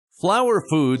Flower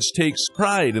Foods takes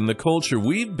pride in the culture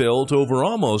we've built over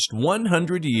almost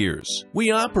 100 years.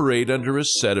 We operate under a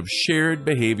set of shared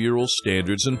behavioral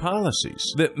standards and policies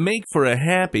that make for a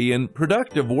happy and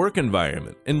productive work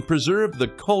environment and preserve the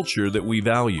culture that we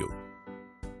value.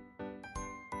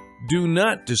 Do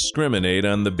not discriminate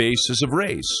on the basis of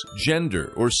race,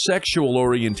 gender, or sexual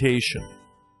orientation.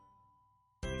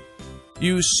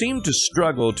 You seem to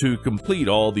struggle to complete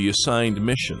all the assigned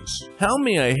missions. How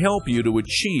may I help you to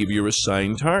achieve your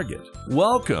assigned target?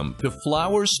 Welcome to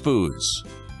Flowers Foods.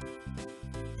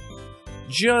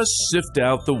 Just sift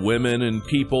out the women and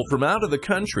people from out of the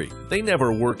country. They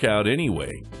never work out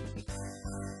anyway.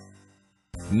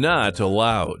 Not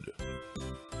allowed.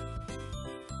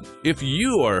 If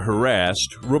you are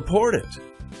harassed, report it.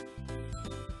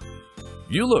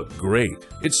 You look great.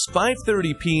 It's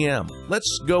 5:30 p.m.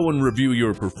 Let's go and review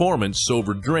your performance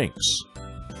over drinks.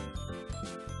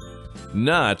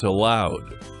 Not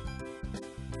allowed.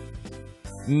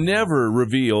 Never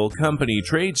reveal company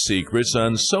trade secrets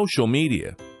on social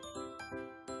media.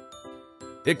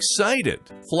 Excited!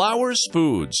 Flowers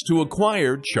Foods to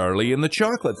acquire Charlie and the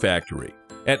Chocolate Factory.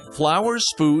 At Flowers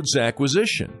Foods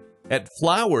Acquisition. At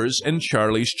Flowers and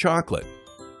Charlie's Chocolate.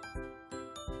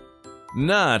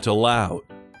 Not allowed.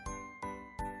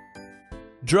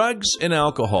 Drugs and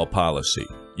alcohol policy.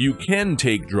 You can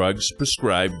take drugs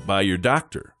prescribed by your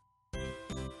doctor.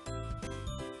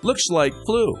 Looks like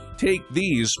flu. Take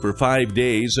these for 5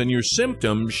 days and your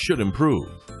symptoms should improve.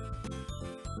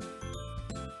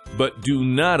 But do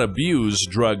not abuse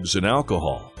drugs and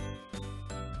alcohol.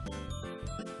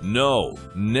 No,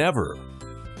 never.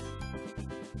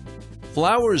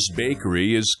 Flowers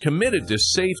Bakery is committed to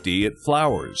safety at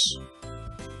Flowers.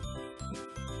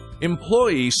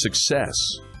 Employee success.